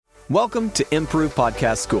Welcome to Improve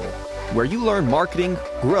Podcast School, where you learn marketing,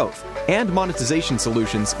 growth, and monetization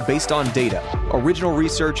solutions based on data, original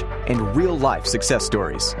research, and real-life success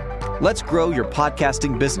stories. Let's grow your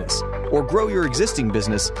podcasting business or grow your existing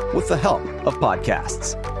business with the help of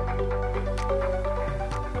podcasts.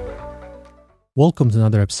 Welcome to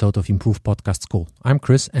another episode of Improve Podcast School. I'm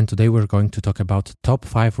Chris, and today we're going to talk about top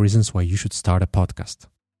 5 reasons why you should start a podcast.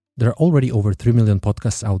 There are already over 3 million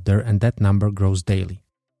podcasts out there, and that number grows daily.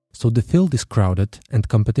 So the field is crowded, and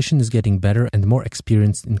competition is getting better and more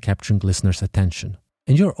experienced in capturing listeners' attention.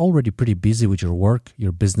 And you're already pretty busy with your work,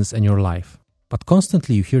 your business, and your life. But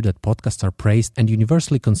constantly you hear that podcasts are praised and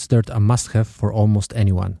universally considered a must-have for almost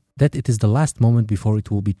anyone, that it is the last moment before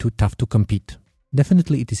it will be too tough to compete.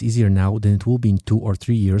 Definitely it is easier now than it will be in 2 or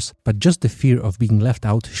 3 years, but just the fear of being left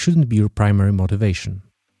out shouldn't be your primary motivation.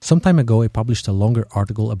 Some time ago I published a longer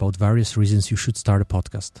article about various reasons you should start a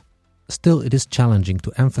podcast. Still, it is challenging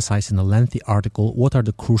to emphasize in a lengthy article what are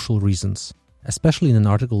the crucial reasons, especially in an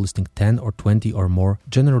article listing 10 or 20 or more,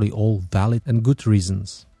 generally all valid and good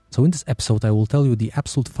reasons. So in this episode I will tell you the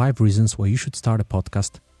absolute 5 reasons why you should start a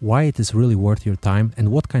podcast, why it is really worth your time,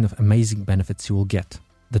 and what kind of amazing benefits you will get.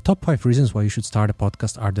 The top 5 reasons why you should start a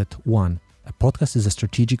podcast are that 1. A podcast is a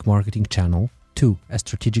strategic marketing channel. 2. A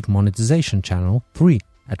strategic monetization channel. 3.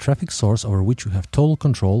 A traffic source over which you have total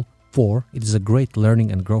control. 4. It is a great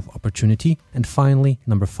learning and growth opportunity. And finally,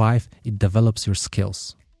 number 5, it develops your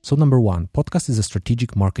skills. So number 1, podcast is a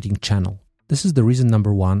strategic marketing channel. This is the reason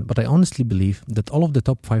number 1, but I honestly believe that all of the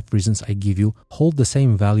top 5 reasons I give you hold the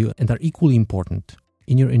same value and are equally important.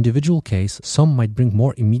 In your individual case, some might bring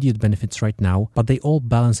more immediate benefits right now, but they all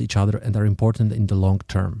balance each other and are important in the long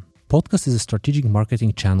term. Podcast is a strategic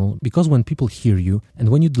marketing channel because when people hear you and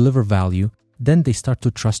when you deliver value, then they start to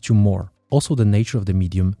trust you more. Also, the nature of the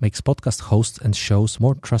medium makes podcast hosts and shows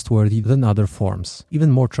more trustworthy than other forms, even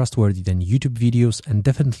more trustworthy than YouTube videos and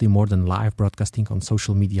definitely more than live broadcasting on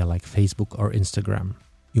social media like Facebook or Instagram.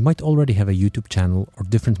 You might already have a YouTube channel or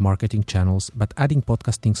different marketing channels, but adding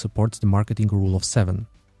podcasting supports the marketing rule of 7.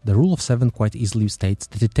 The rule of 7 quite easily states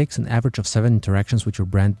that it takes an average of 7 interactions with your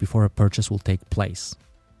brand before a purchase will take place.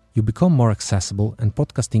 You become more accessible, and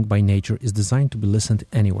podcasting by nature is designed to be listened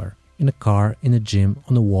anywhere, in a car, in a gym,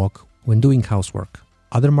 on a walk, when doing housework.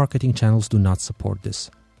 Other marketing channels do not support this.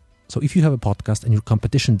 So if you have a podcast and your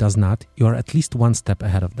competition does not, you are at least one step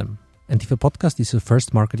ahead of them. And if a podcast is your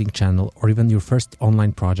first marketing channel or even your first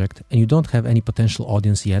online project and you don't have any potential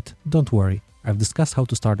audience yet, don't worry. I've discussed how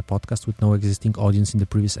to start a podcast with no existing audience in the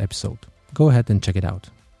previous episode. Go ahead and check it out.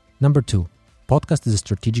 Number 2, podcast is a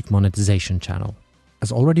strategic monetization channel.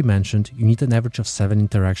 As already mentioned, you need an average of 7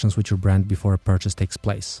 interactions with your brand before a purchase takes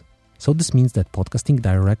place. So this means that podcasting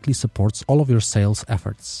directly supports all of your sales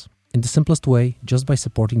efforts. In the simplest way, just by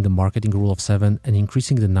supporting the marketing rule of 7 and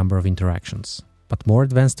increasing the number of interactions. But more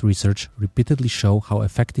advanced research repeatedly show how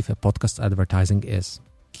effective a podcast advertising is.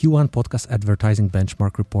 Q1 Podcast Advertising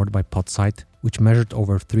Benchmark report by Podsight, which measured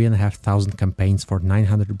over 3,500 campaigns for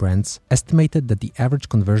 900 brands, estimated that the average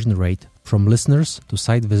conversion rate from listeners to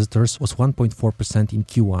site visitors was 1.4% in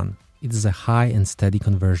Q1. It is a high and steady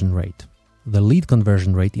conversion rate. The lead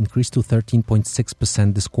conversion rate increased to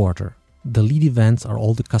 13.6% this quarter. The lead events are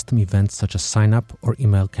all the custom events such as sign-up or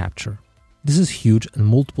email capture. This is huge, and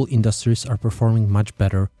multiple industries are performing much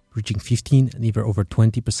better, reaching 15 and even over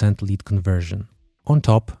 20% lead conversion. On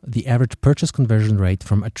top, the average purchase conversion rate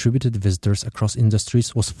from attributed visitors across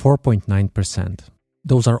industries was 4.9%.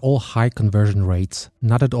 Those are all high conversion rates,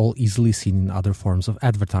 not at all easily seen in other forms of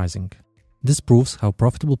advertising. This proves how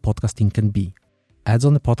profitable podcasting can be. Ads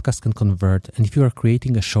on the podcast can convert, and if you are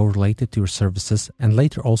creating a show related to your services and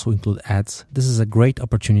later also include ads, this is a great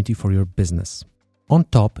opportunity for your business. On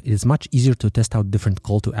top, it is much easier to test out different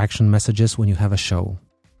call to action messages when you have a show.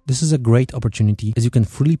 This is a great opportunity as you can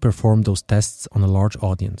freely perform those tests on a large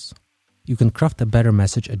audience. You can craft a better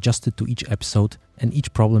message adjusted to each episode and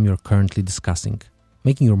each problem you're currently discussing,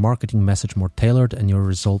 making your marketing message more tailored and your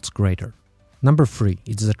results greater. Number 3,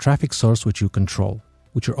 it is a traffic source which you control.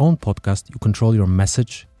 With your own podcast, you control your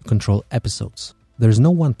message, you control episodes. There is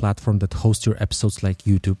no one platform that hosts your episodes like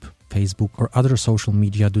YouTube, Facebook, or other social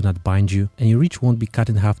media do not bind you, and your reach won't be cut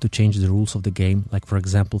in half to change the rules of the game, like for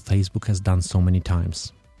example Facebook has done so many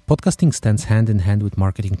times. Podcasting stands hand in hand with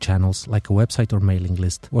marketing channels like a website or mailing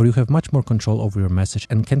list, where you have much more control over your message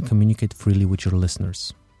and can communicate freely with your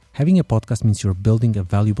listeners. Having a podcast means you're building a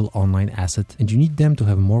valuable online asset, and you need them to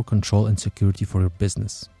have more control and security for your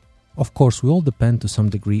business. Of course, we all depend to some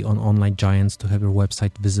degree on online giants to have your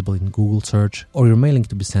website visible in Google search or your mailing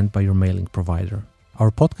to be sent by your mailing provider. Our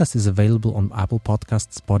podcast is available on Apple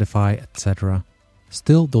Podcasts, Spotify, etc.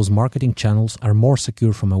 Still, those marketing channels are more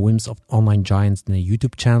secure from the whims of online giants than a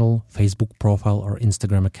YouTube channel, Facebook profile, or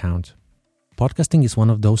Instagram account. Podcasting is one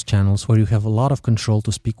of those channels where you have a lot of control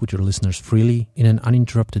to speak with your listeners freely, in an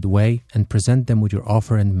uninterrupted way, and present them with your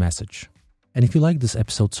offer and message. And if you like this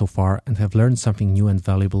episode so far and have learned something new and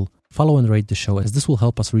valuable, follow and rate the show, as this will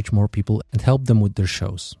help us reach more people and help them with their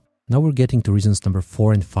shows. Now we're getting to reasons number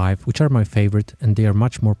 4 and 5, which are my favorite, and they are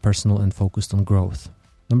much more personal and focused on growth.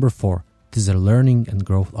 Number 4. It is a learning and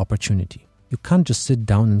growth opportunity. You can't just sit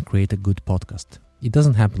down and create a good podcast. It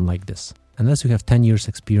doesn't happen like this. Unless you have 10 years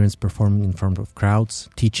experience performing in front of crowds,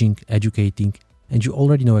 teaching, educating, and you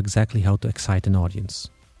already know exactly how to excite an audience.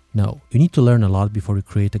 No, you need to learn a lot before you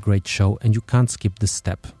create a great show, and you can't skip this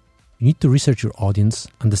step. You need to research your audience,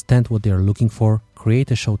 understand what they are looking for, create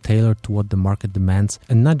a show tailored to what the market demands,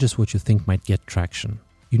 and not just what you think might get traction.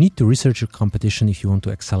 You need to research your competition if you want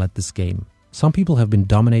to excel at this game. Some people have been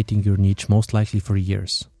dominating your niche most likely for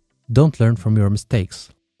years. Don't learn from your mistakes.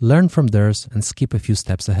 Learn from theirs and skip a few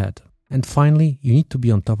steps ahead. And finally, you need to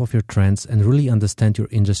be on top of your trends and really understand your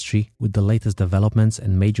industry with the latest developments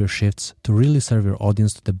and major shifts to really serve your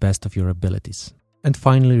audience to the best of your abilities. And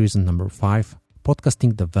finally, reason number 5,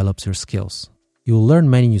 podcasting develops your skills. You will learn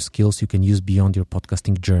many new skills you can use beyond your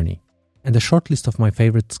podcasting journey. And a short list of my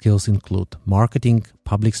favorite skills include marketing,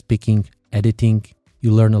 public speaking, editing.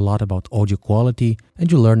 You learn a lot about audio quality,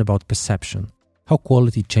 and you learn about perception, how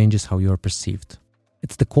quality changes how you are perceived.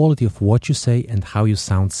 It's the quality of what you say and how you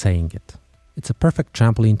sound saying it. It's a perfect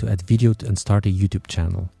trampoline to add video and start a YouTube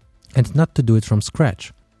channel. And not to do it from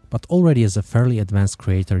scratch, but already as a fairly advanced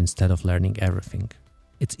creator instead of learning everything.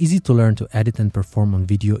 It's easy to learn to edit and perform on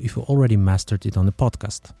video if you already mastered it on a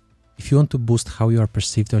podcast. If you want to boost how you are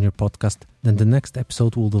perceived on your podcast, then the next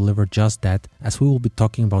episode will deliver just that, as we will be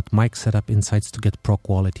talking about mic setup insights to get pro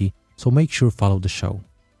quality, so make sure follow the show.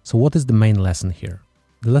 So what is the main lesson here?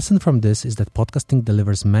 The lesson from this is that podcasting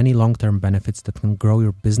delivers many long-term benefits that can grow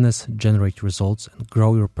your business, generate results, and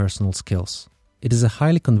grow your personal skills. It is a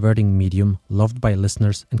highly converting medium, loved by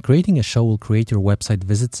listeners, and creating a show will create your website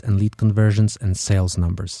visits and lead conversions and sales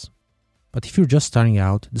numbers. But if you're just starting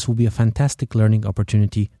out, this will be a fantastic learning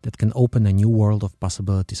opportunity that can open a new world of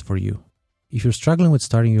possibilities for you. If you're struggling with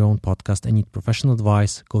starting your own podcast and need professional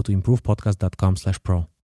advice, go to improvepodcast.com/pro.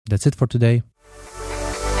 That's it for today.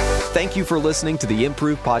 Thank you for listening to the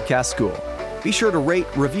Improve Podcast School. Be sure to rate,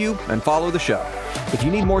 review, and follow the show. If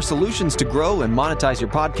you need more solutions to grow and monetize your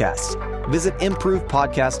podcasts, visit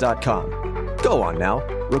improvepodcast.com. Go on now,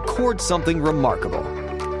 record something remarkable.